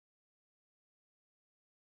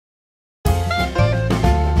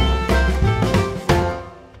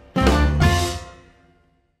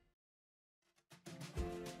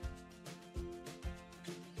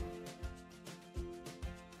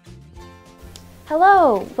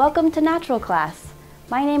Hello, welcome to Natural Class.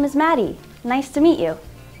 My name is Maddie. Nice to meet you.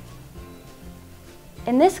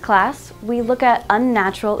 In this class, we look at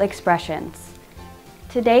unnatural expressions.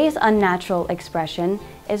 Today's unnatural expression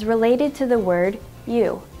is related to the word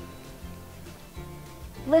you.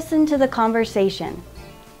 Listen to the conversation.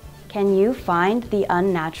 Can you find the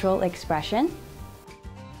unnatural expression?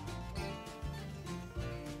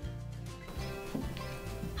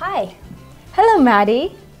 Hi. Hello,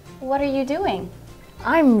 Maddie. What are you doing?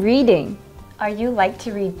 I'm reading. Are you like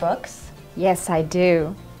to read books? Yes, I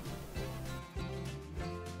do.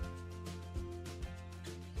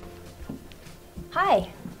 Hi.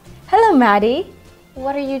 Hello, Maddie.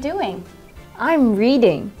 What are you doing? I'm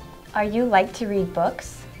reading. Are you like to read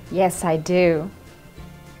books? Yes, I do.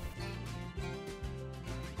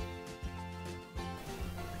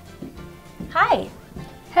 Hi.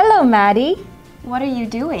 Hello, Maddie. What are you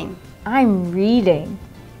doing? I'm reading.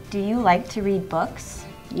 Do you like to read books?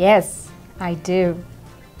 Yes, I do.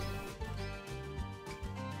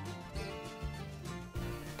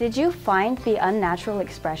 Did you find the unnatural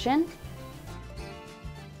expression?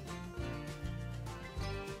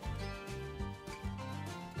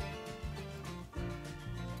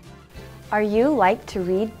 Are you like to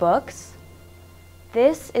read books?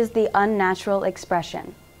 This is the unnatural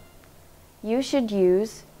expression. You should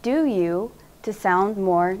use do you to sound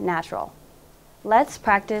more natural. Let's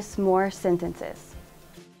practice more sentences.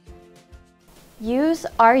 Use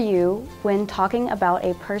are you when talking about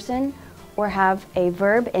a person or have a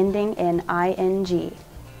verb ending in ing.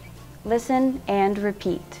 Listen and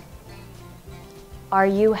repeat. Are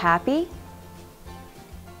you happy?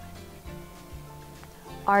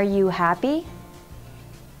 Are you happy?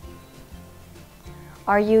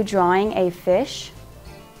 Are you drawing a fish?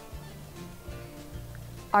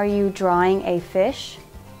 Are you drawing a fish?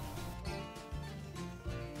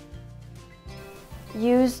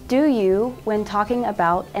 Use do you when talking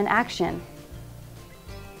about an action.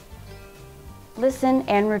 Listen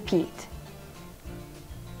and repeat.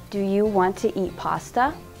 Do you want to eat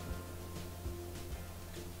pasta?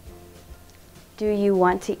 Do you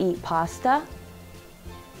want to eat pasta?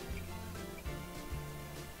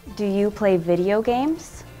 Do you play video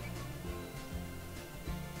games?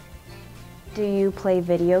 Do you play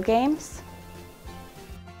video games?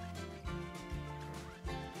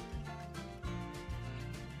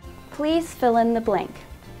 Please fill in the blank.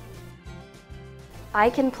 I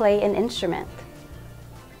can play an instrument.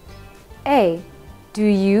 A. Do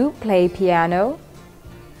you play piano?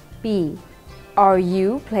 B. Are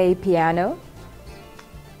you play piano?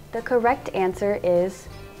 The correct answer is,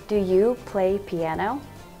 do you play piano?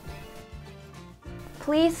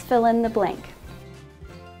 Please fill in the blank.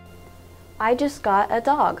 I just got a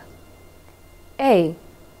dog. A.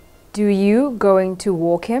 Do you going to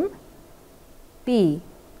walk him? B.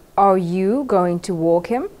 Are you going to walk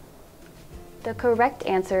him? The correct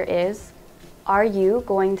answer is, are you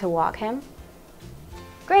going to walk him?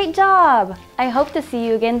 Great job! I hope to see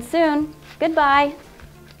you again soon. Goodbye!